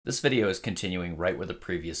This video is continuing right where the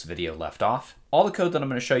previous video left off. All the code that I'm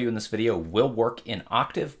going to show you in this video will work in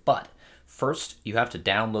Octave, but first you have to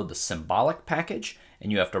download the Symbolic package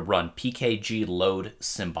and you have to run pkg load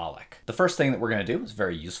symbolic. The first thing that we're going to do is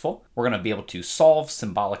very useful. We're going to be able to solve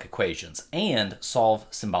symbolic equations and solve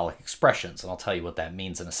symbolic expressions, and I'll tell you what that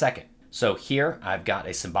means in a second. So here I've got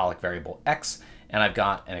a symbolic variable x and I've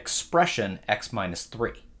got an expression x minus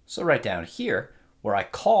 3. So right down here, where I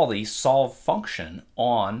call the solve function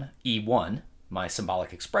on E1, my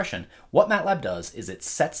symbolic expression, what Matlab does is it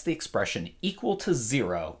sets the expression equal to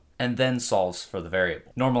 0 and then solves for the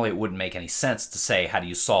variable. Normally it wouldn't make any sense to say how do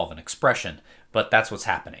you solve an expression, but that's what's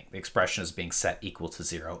happening. The expression is being set equal to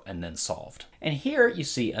 0 and then solved. And here you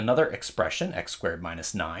see another expression, x squared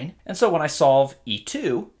minus 9. And so when I solve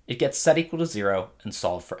E2, it gets set equal to 0 and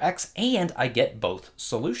solved for x, and I get both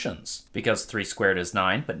solutions. Because 3 squared is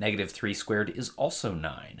 9, but negative 3 squared is also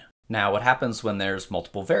 9. Now what happens when there's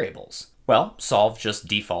multiple variables? Well, solve just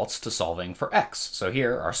defaults to solving for x. So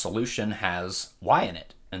here our solution has y in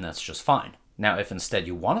it, and that's just fine. Now, if instead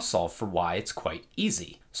you want to solve for y, it's quite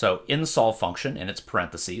easy. So in the solve function, in its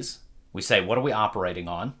parentheses, we say, what are we operating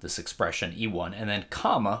on, this expression E1, and then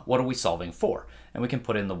comma, what are we solving for? And we can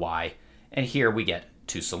put in the y, and here we get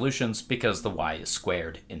two solutions because the y is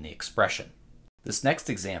squared in the expression. This next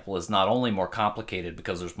example is not only more complicated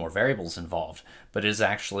because there's more variables involved, but it is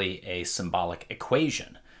actually a symbolic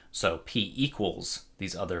equation. So p equals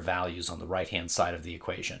these other values on the right-hand side of the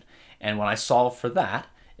equation. And when I solve for that,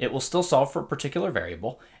 it will still solve for a particular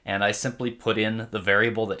variable, and I simply put in the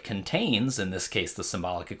variable that contains, in this case, the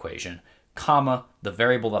symbolic equation, comma, the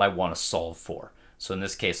variable that I want to solve for. So in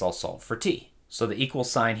this case, I'll solve for t. So the equal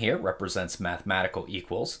sign here represents mathematical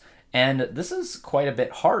equals, and this is quite a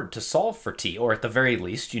bit hard to solve for t, or at the very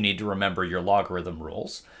least, you need to remember your logarithm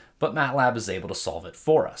rules, but Matlab is able to solve it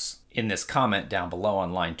for us. In this comment down below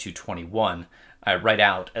on line 221, I write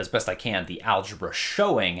out as best I can the algebra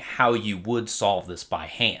showing how you would solve this by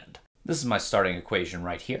hand. This is my starting equation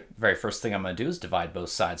right here. The very first thing I'm going to do is divide both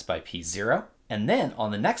sides by p0. And then on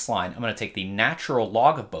the next line, I'm going to take the natural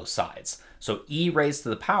log of both sides. So e raised to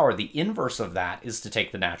the power, the inverse of that is to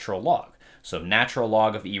take the natural log. So natural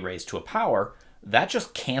log of e raised to a power, that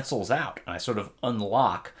just cancels out. And I sort of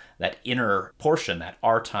unlock that inner portion, that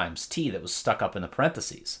r times t that was stuck up in the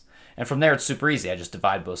parentheses. And from there, it's super easy. I just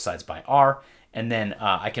divide both sides by r. And then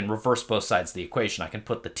I can reverse both sides of the equation. I can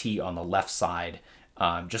put the t on the left side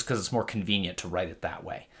just because it's more convenient to write it that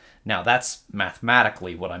way. Now that's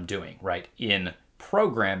mathematically what I'm doing, right? In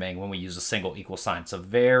programming, when we use a single equal sign, it's a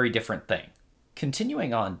very different thing.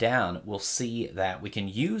 Continuing on down, we'll see that we can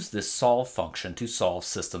use this solve function to solve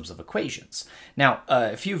systems of equations. Now,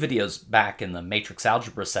 a few videos back in the matrix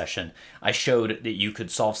algebra session, I showed that you could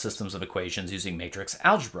solve systems of equations using matrix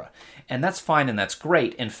algebra. And that's fine and that's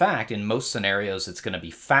great. In fact, in most scenarios, it's going to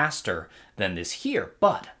be faster than this here.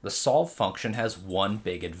 But the solve function has one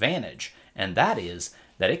big advantage, and that is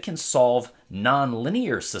that it can solve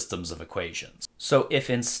nonlinear systems of equations. So if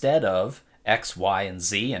instead of x, y, and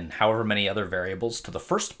z, and however many other variables to the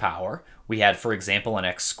first power, we had, for example, an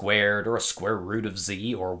x squared or a square root of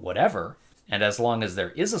z or whatever, and as long as there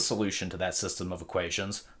is a solution to that system of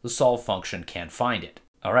equations, the solve function can find it.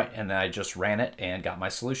 All right, and then I just ran it and got my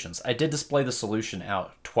solutions. I did display the solution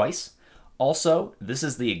out twice. Also, this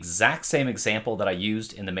is the exact same example that I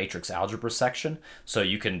used in the matrix algebra section, so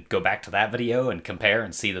you can go back to that video and compare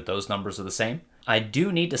and see that those numbers are the same. I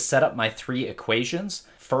do need to set up my three equations.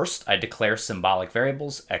 First, I declare symbolic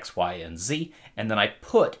variables, x, y, and z, and then I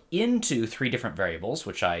put into three different variables,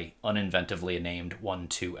 which I uninventively named 1,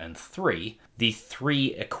 2, and 3, the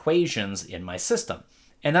three equations in my system.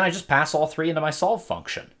 And then I just pass all three into my solve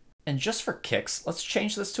function. And just for kicks, let's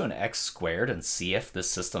change this to an x squared and see if this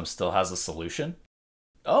system still has a solution.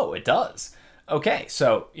 Oh, it does. Okay,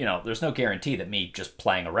 so, there's no guarantee that me just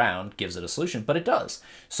playing around gives it a solution, but it does.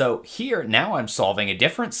 So here, now I'm solving a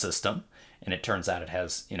different system, and it turns out it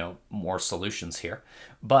has, more solutions here.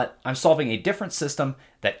 But I'm solving a different system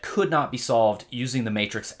that could not be solved using the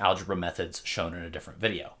matrix algebra methods shown in a different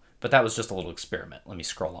video. But that was just a little experiment. Let me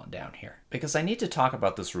scroll on down here, because I need to talk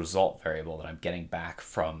about this result variable that I'm getting back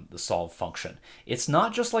from the solve function. It's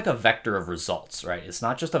not just like a vector of results, right? It's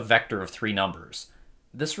not just a vector of three numbers.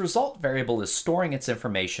 This result variable is storing its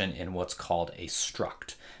information in what's called a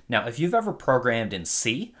struct. Now, if you've ever programmed in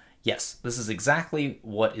C, Yes, this is exactly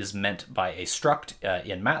what is meant by a struct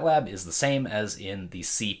in Matlab, is the same as in the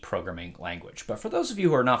C programming language. But for those of you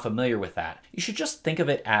who are not familiar with that, you should just think of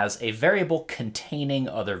it as a variable containing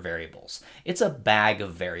other variables. It's a bag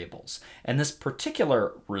of variables, and this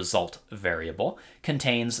particular result variable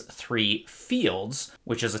contains 3 fields,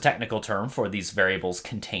 which is a technical term for these variables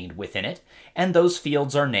contained within it, and those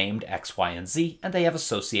fields are named x, y, and z, and they have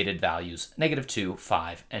associated values -2,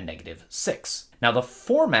 5, and -6. Now, the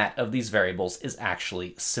format of these variables is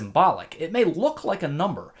actually symbolic. It may look like a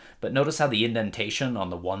number, but notice how the indentation on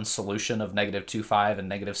the one solution of -2, 5, and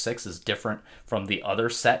 -6 is different from the other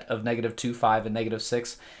set of -2, 5, and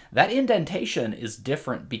 -6. That indentation is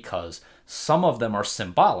different because some of them are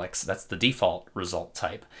symbolics, that's the default result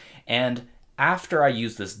type, and after I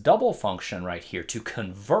use this double function right here to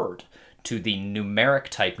convert to the numeric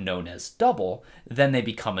type known as double, then they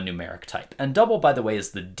become a numeric type. And double, by the way,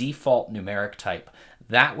 is the default numeric type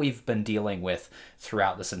that we've been dealing with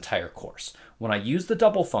throughout this entire course. When I use the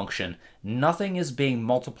double function, nothing is being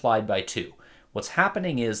multiplied by 2. What's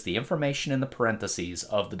happening is the information in the parentheses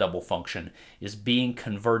of the double function is being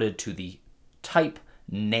converted to the type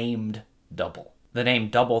named double. The name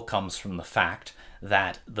double comes from the fact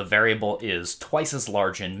that the variable is twice as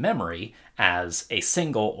large in memory as a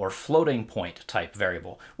single or floating point type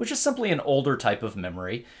variable, which is simply an older type of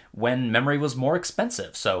memory when memory was more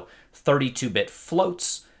expensive. So 32-bit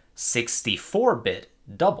floats, 64-bit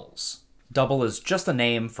doubles. Double is just a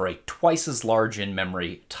name for a twice as large in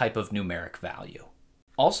memory type of numeric value.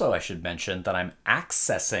 Also, I should mention that I'm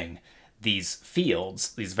accessing these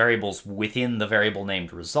fields, these variables within the variable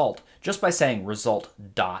named result, just by saying result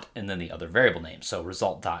dot and then the other variable name, so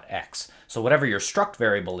result dot x. So whatever your struct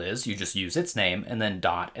variable is, you just use its name and then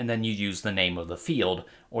dot, and then you use the name of the field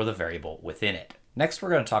or the variable within it. Next, we're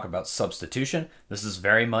going to talk about substitution. This is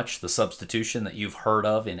very much the substitution that you've heard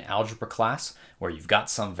of in algebra class, where you've got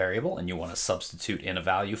some variable and you want to substitute in a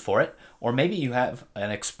value for it, or maybe you have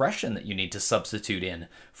an expression that you need to substitute in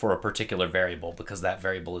for a particular variable because that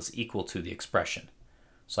variable is equal to the expression.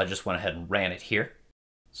 So I just went ahead and ran it here.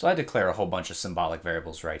 So I declare a whole bunch of symbolic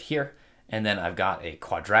variables right here, and then I've got a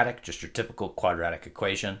quadratic, just your typical quadratic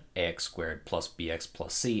equation, ax squared plus bx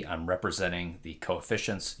plus c. I'm representing the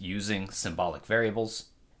coefficients using symbolic variables.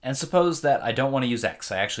 And suppose that I don't want to use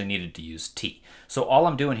x, I actually needed to use t. So all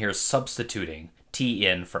I'm doing here is substituting t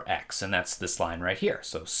in for x, and that's this line right here.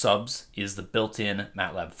 So subs is the built-in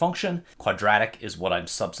MATLAB function, quadratic is what I'm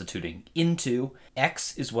substituting into,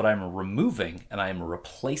 x is what I'm removing, and I'm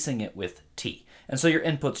replacing it with t. And so your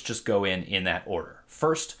inputs just go in that order.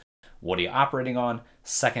 First, what are you operating on?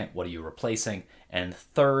 Second, what are you replacing? And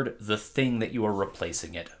third, the thing that you are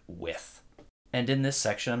replacing it with. And in this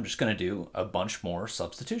section, I'm just going to do a bunch more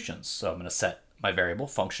substitutions. So I'm going to set my variable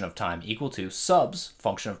function of time equal to subs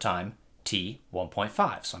function of time t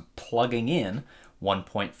 1.5. So I'm plugging in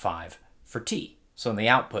 1.5 for t. So in the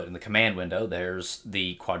output, in the command window, there's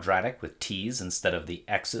the quadratic with t's instead of the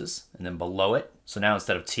x's, and then below it, so now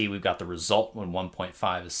instead of t, we've got the result when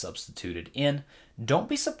 1.5 is substituted in. Don't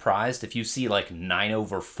be surprised if you see like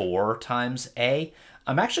 9/4 times a.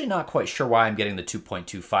 I'm actually not quite sure why I'm getting the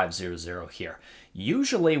 2.2500 here.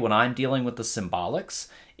 Usually when I'm dealing with the symbolics,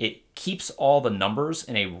 it keeps all the numbers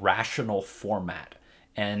in a rational format,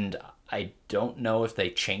 and I don't know if they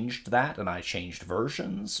changed that and I changed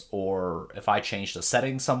versions, or if I changed a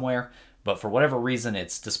setting somewhere, but for whatever reason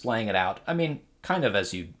it's displaying it out. I mean, kind of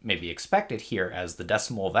as you maybe expect it here as the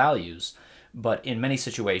decimal values, but in many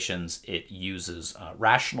situations it uses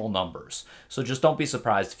rational numbers. So just don't be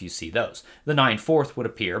surprised if you see those. The 9/4 would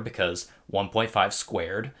appear because 1.5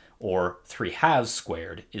 squared or 3/2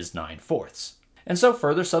 squared is 9/4. And so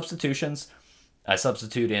further substitutions, I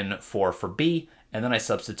substitute in 4 for B, and then I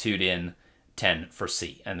substitute in 10 for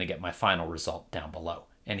C, and then get my final result down below.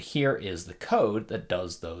 And here is the code that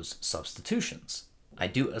does those substitutions. I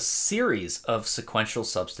do a series of sequential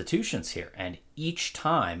substitutions here, and each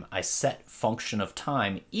time I set function of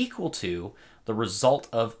time equal to the result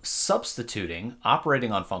of substituting,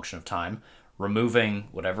 operating on function of time, removing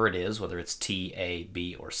whatever it is, whether it's t, a,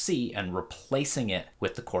 b, or c, and replacing it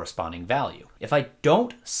with the corresponding value. If I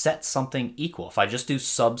don't set something equal, if I just do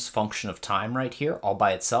subs function of time right here all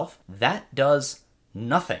by itself, that does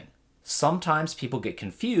nothing. Sometimes people get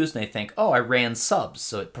confused and they think, oh, I ran subs,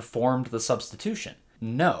 so it performed the substitution.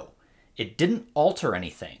 No, it didn't alter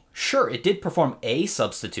anything. Sure, it did perform a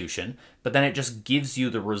substitution, but then it just gives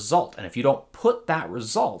you the result. And if you don't put that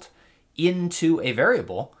result into a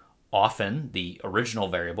variable, often the original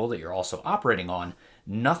variable that you're also operating on,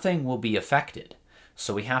 nothing will be affected.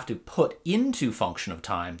 So we have to put into function of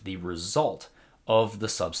time the result of the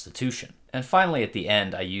substitution. And finally, at the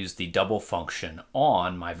end, I use the double function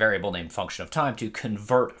on my variable named function of time to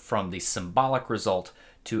convert from the symbolic result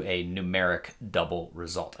to a numeric double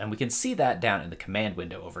result. And we can see that down in the command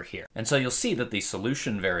window over here. And so you'll see that the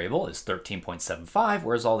solution variable is 13.75,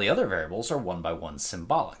 whereas all the other variables are 1x1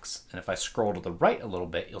 symbolics. And if I scroll to the right a little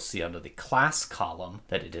bit, you'll see under the class column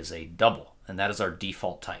that it is a double, and that is our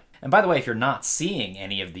default type. And by the way, if you're not seeing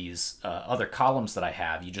any of these other columns that I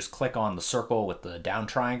have, you just click on the circle with the down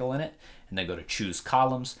triangle in it, and then go to choose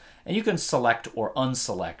columns, and you can select or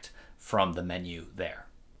unselect from the menu there.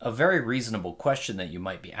 A very reasonable question that you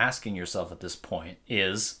might be asking yourself at this point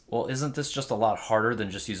is, well, isn't this just a lot harder than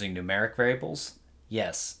just using numeric variables?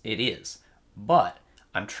 Yes, it is. But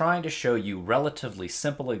I'm trying to show you relatively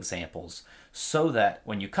simple examples so that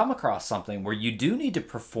when you come across something where you do need to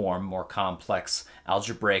perform more complex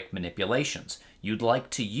algebraic manipulations, you'd like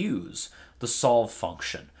to use the solve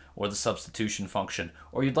function or the substitution function,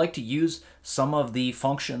 or you'd like to use some of the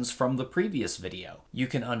functions from the previous video, you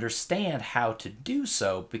can understand how to do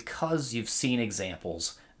so because you've seen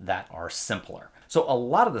examples that are simpler. So a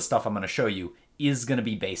lot of the stuff I'm going to show you is going to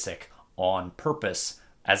be basic on purpose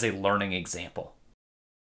as a learning example.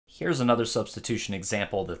 Here's another substitution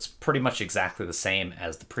example that's pretty much exactly the same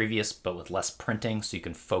as the previous, but with less printing, so you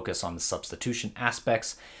can focus on the substitution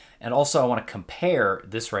aspects. And also I want to compare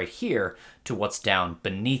this right here to what's down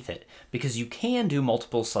beneath it, because you can do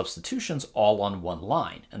multiple substitutions all on one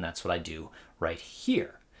line, and that's what I do right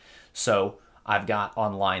here. So I've got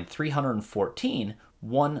on line 314,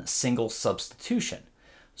 one single substitution.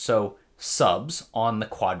 So subs on the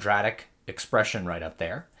quadratic expression right up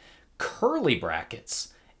there, curly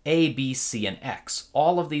brackets, A, B, C, and X.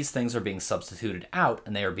 All of these things are being substituted out,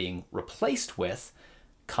 and they are being replaced with,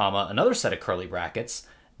 comma, another set of curly brackets,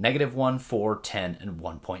 -1, 4, 10, and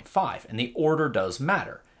 1.5. And the order does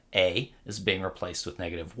matter. A is being replaced with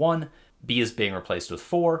 -1, B is being replaced with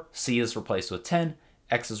 4, C is replaced with 10,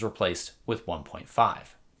 X is replaced with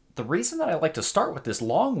 1.5. The reason that I like to start with this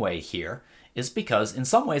long way here is because in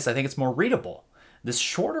some ways I think it's more readable. This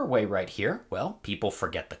shorter way right here, well, people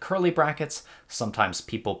forget the curly brackets. Sometimes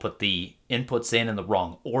people put the inputs in the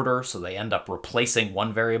wrong order, so they end up replacing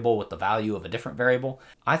one variable with the value of a different variable.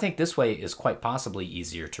 I think this way is quite possibly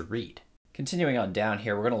easier to read. Continuing on down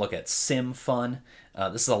here, we're going to look at symfun.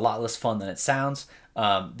 This is a lot less fun than it sounds.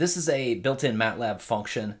 This is a built-in Matlab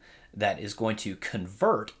function that is going to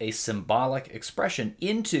convert a symbolic expression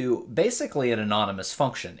into basically an anonymous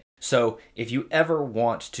function. So if you ever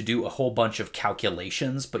want to do a whole bunch of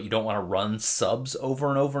calculations, but you don't want to run subs over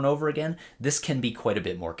and over and over again, this can be quite a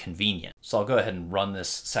bit more convenient. So I'll go ahead and run this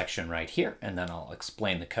section right here, and then I'll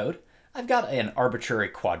explain the code. I've got an arbitrary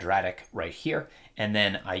quadratic right here, and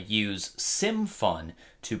then I use symfun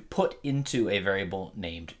to put into a variable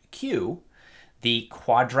named q the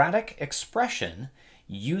quadratic expression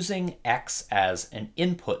using x as an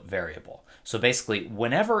input variable. So basically,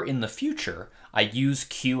 whenever in the future I use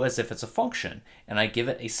q as if it's a function and I give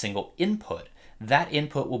it a single input, that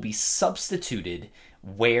input will be substituted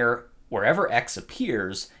wherever x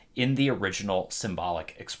appears in the original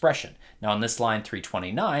symbolic expression. Now on this line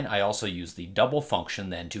 329, I also use the double function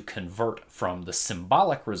then to convert from the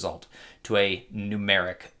symbolic result to a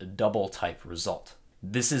numeric double type result.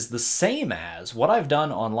 This is the same as what I've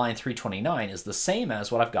done on line 329 is the same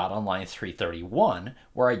as what I've got on line 331,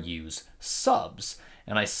 where I use subs.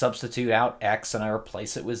 And I substitute out x and I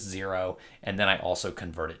replace it with 0, and then I also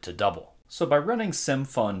convert it to double. So by running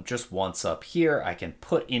symfun just once up here, I can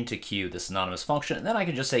put into q this anonymous function, and then I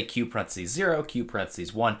can just say q parentheses 0, q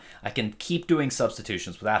parentheses 1. I can keep doing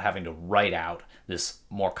substitutions without having to write out this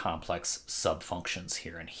more complex sub functions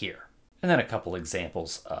here and here. And then a couple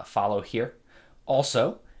examples follow here.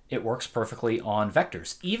 Also, it works perfectly on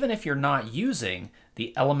vectors, even if you're not using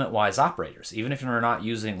the element-wise operators. Even if you're not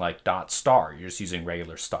using like dot star, you're just using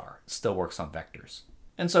regular star. It still works on vectors.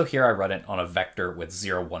 And so here I run it on a vector with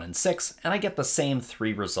 0, 1, and 6, and I get the same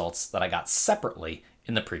 3 results that I got separately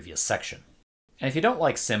in the previous section. And if you don't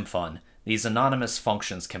like symfun, these anonymous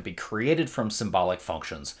functions can be created from symbolic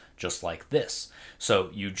functions just like this. So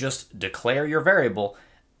you just declare your variable,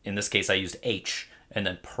 in this case I used h, and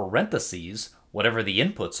then parentheses, whatever the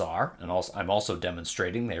inputs are, and also, I'm also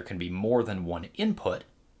demonstrating there can be more than one input,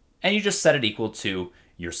 and you just set it equal to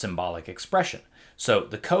your symbolic expression. So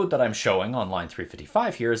the code that I'm showing on line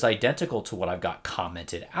 355 here is identical to what I've got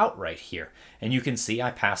commented out right here. And you can see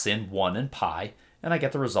I pass in 1 and pi, and I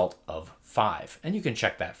get the result of 5. And you can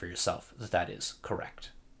check that for yourself that that is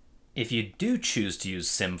correct. If you do choose to use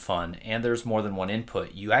symfun and there's more than one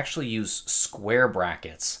input, you actually use square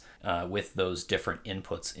brackets with those different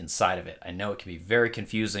inputs inside of it. I know it can be very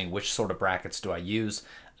confusing. Which sort of brackets do I use?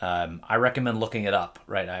 I recommend looking it up,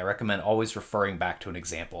 right? I recommend always referring back to an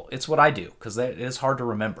example. It's what I do because it is hard to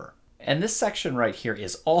remember. And this section right here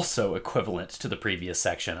is also equivalent to the previous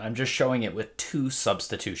section. I'm just showing it with two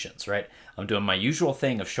substitutions, right? I'm doing my usual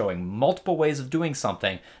thing of showing multiple ways of doing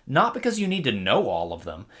something, not because you need to know all of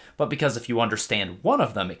them, but because if you understand one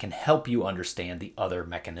of them, it can help you understand the other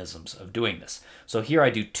mechanisms of doing this. So here I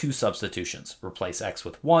do two substitutions. Replace x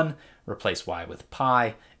with 1, replace y with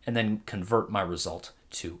pi, and then convert my result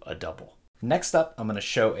to a double. Next up, I'm going to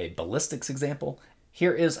show a ballistics example.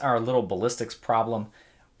 Here is our little ballistics problem.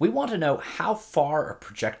 We want to know how far a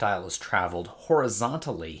projectile is traveled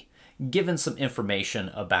horizontally, given some information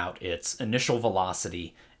about its initial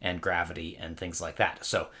velocity and gravity and things like that.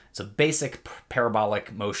 So it's a basic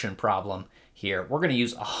parabolic motion problem here. We're going to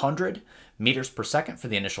use 100 meters per second for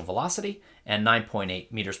the initial velocity and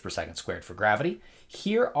 9.8 meters per second squared for gravity.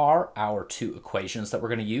 Here are our two equations that we're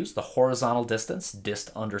going to use. The horizontal distance, dist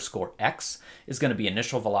underscore x, is going to be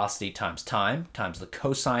initial velocity times time times the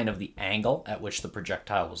cosine of the angle at which the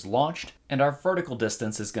projectile was launched. And our vertical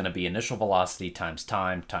distance is going to be initial velocity times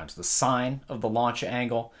time times the sine of the launch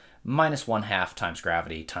angle minus 1/2 times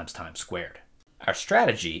gravity times time squared. Our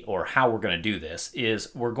strategy, or how we're going to do this,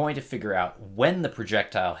 is we're going to figure out when the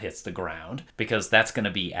projectile hits the ground, because that's going to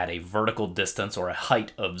be at a vertical distance or a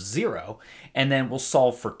height of 0, and then we'll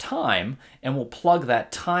solve for time, and we'll plug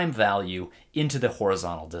that time value into the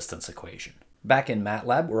horizontal distance equation. Back in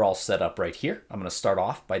Matlab, we're all set up right here. I'm going to start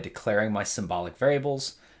off by declaring my symbolic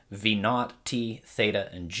variables, v0, t, theta,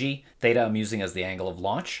 and g. Theta I'm using as the angle of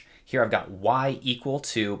launch. Here I've got y equal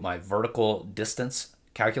to my vertical distance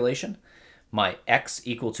calculation, my x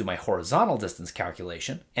equal to my horizontal distance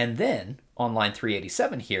calculation, and then on line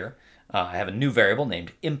 387 here, I have a new variable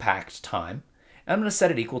named impact time, and I'm going to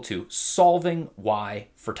set it equal to solving y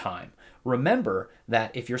for time. Remember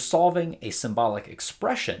that if you're solving a symbolic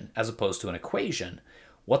expression as opposed to an equation,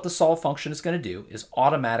 what the solve function is going to do is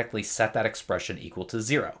automatically set that expression equal to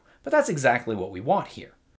 0. But that's exactly what we want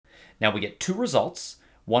here. Now we get two results,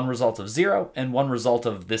 one result of 0 and one result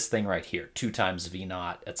of this thing right here, 2 times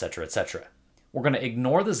v0, etc., etc. We're going to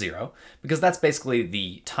ignore the 0 because that's basically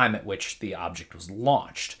the time at which the object was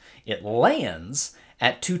launched. It lands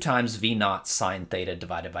at 2 times v0 sine theta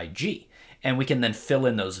divided by g. And we can then fill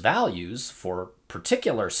in those values for a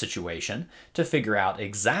particular situation to figure out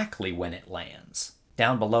exactly when it lands.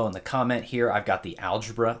 Down below in the comment here, I've got the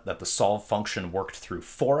algebra that the solve function worked through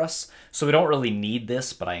for us. So we don't really need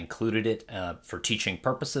this, but I included it for teaching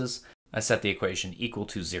purposes. I set the equation equal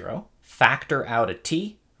to 0, factor out a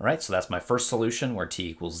t. All right, so that's my first solution where t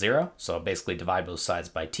equals 0. So I'll basically divide both sides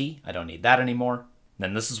by t. I don't need that anymore.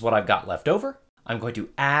 Then this is what I've got left over. I'm going to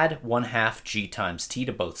add 1/2 g times t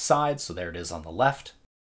to both sides. So there it is on the left.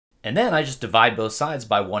 And then I just divide both sides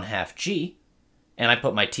by 1/2 g. And I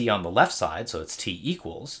put my t on the left side, so it's t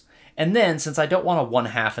equals. And then since I don't want a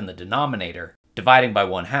 1/2 in the denominator, dividing by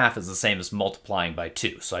 1/2 is the same as multiplying by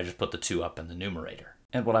 2. So I just put the 2 up in the numerator.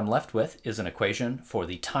 And what I'm left with is an equation for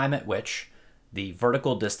the time at which the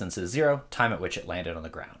vertical distance is 0, time at which it landed on the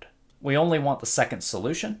ground. We only want the second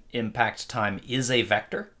solution. Impact time is a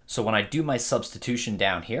vector. So when I do my substitution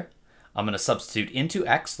down here, I'm going to substitute into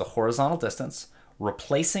x, the horizontal distance,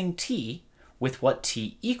 replacing t with what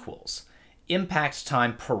t equals. Impact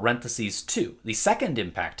time parentheses 2, the second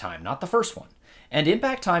impact time, not the first one. And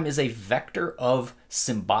impact time is a vector of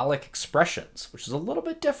symbolic expressions, which is a little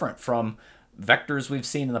bit different from vectors we've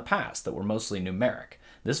seen in the past that were mostly numeric.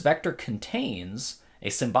 This vector contains a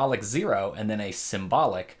symbolic 0 and then a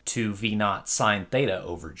symbolic 2 v0 sine theta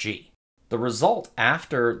over g. The result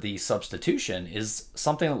after the substitution is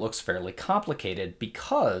something that looks fairly complicated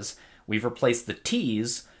because we've replaced the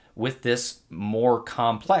t's with this more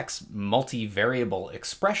complex multivariable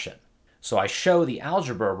expression. So I show the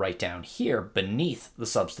algebra right down here beneath the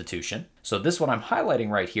substitution. So this one I'm highlighting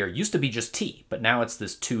right here used to be just t, but now it's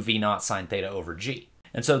this 2 v0 sine theta over g.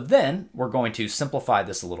 And so then we're going to simplify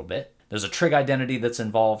this a little bit. There's a trig identity that's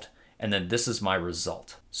involved, and then this is my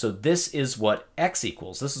result. So this is what x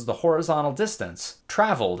equals. This is the horizontal distance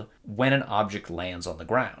traveled when an object lands on the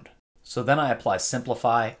ground. So then I apply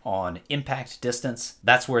simplify on impact distance.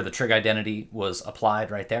 That's where the trig identity was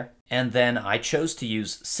applied right there. And then I chose to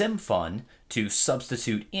use symfun to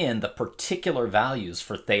substitute in the particular values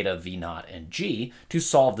for theta, v0, and g to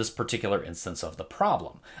solve this particular instance of the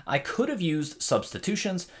problem. I could have used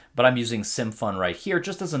substitutions, but I'm using symfun right here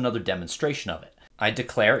just as another demonstration of it. I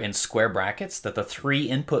declare in square brackets that the 3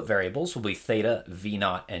 input variables will be theta,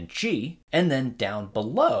 v0, and g, and then down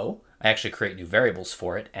below, I actually create new variables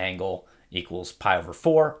for it. Angle equals pi over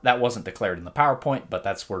 4. That wasn't declared in the PowerPoint, but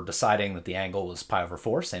that's we're deciding that the angle was pi over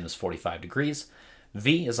 4, same as 45 degrees.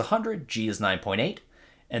 V is 100, G is 9.8,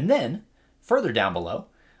 and then further down below,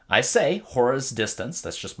 I say Horace's distance,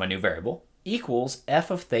 that's just my new variable, equals f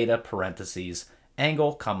of theta parentheses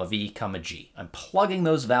angle comma V comma G. I'm plugging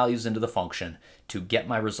those values into the function to get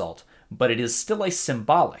my result, but it is still a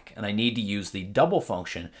symbolic, and I need to use the double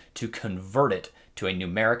function to convert it to a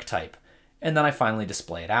numeric type. And then I finally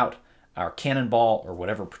display it out. Our cannonball, or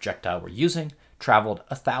whatever projectile we're using, traveled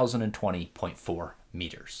 1,020.4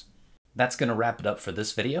 meters. That's going to wrap it up for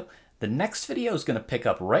this video. The next video is going to pick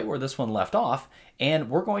up right where this one left off, and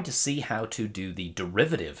we're going to see how to do the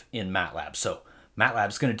derivative in Matlab. So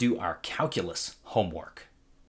Matlab's going to do our calculus homework.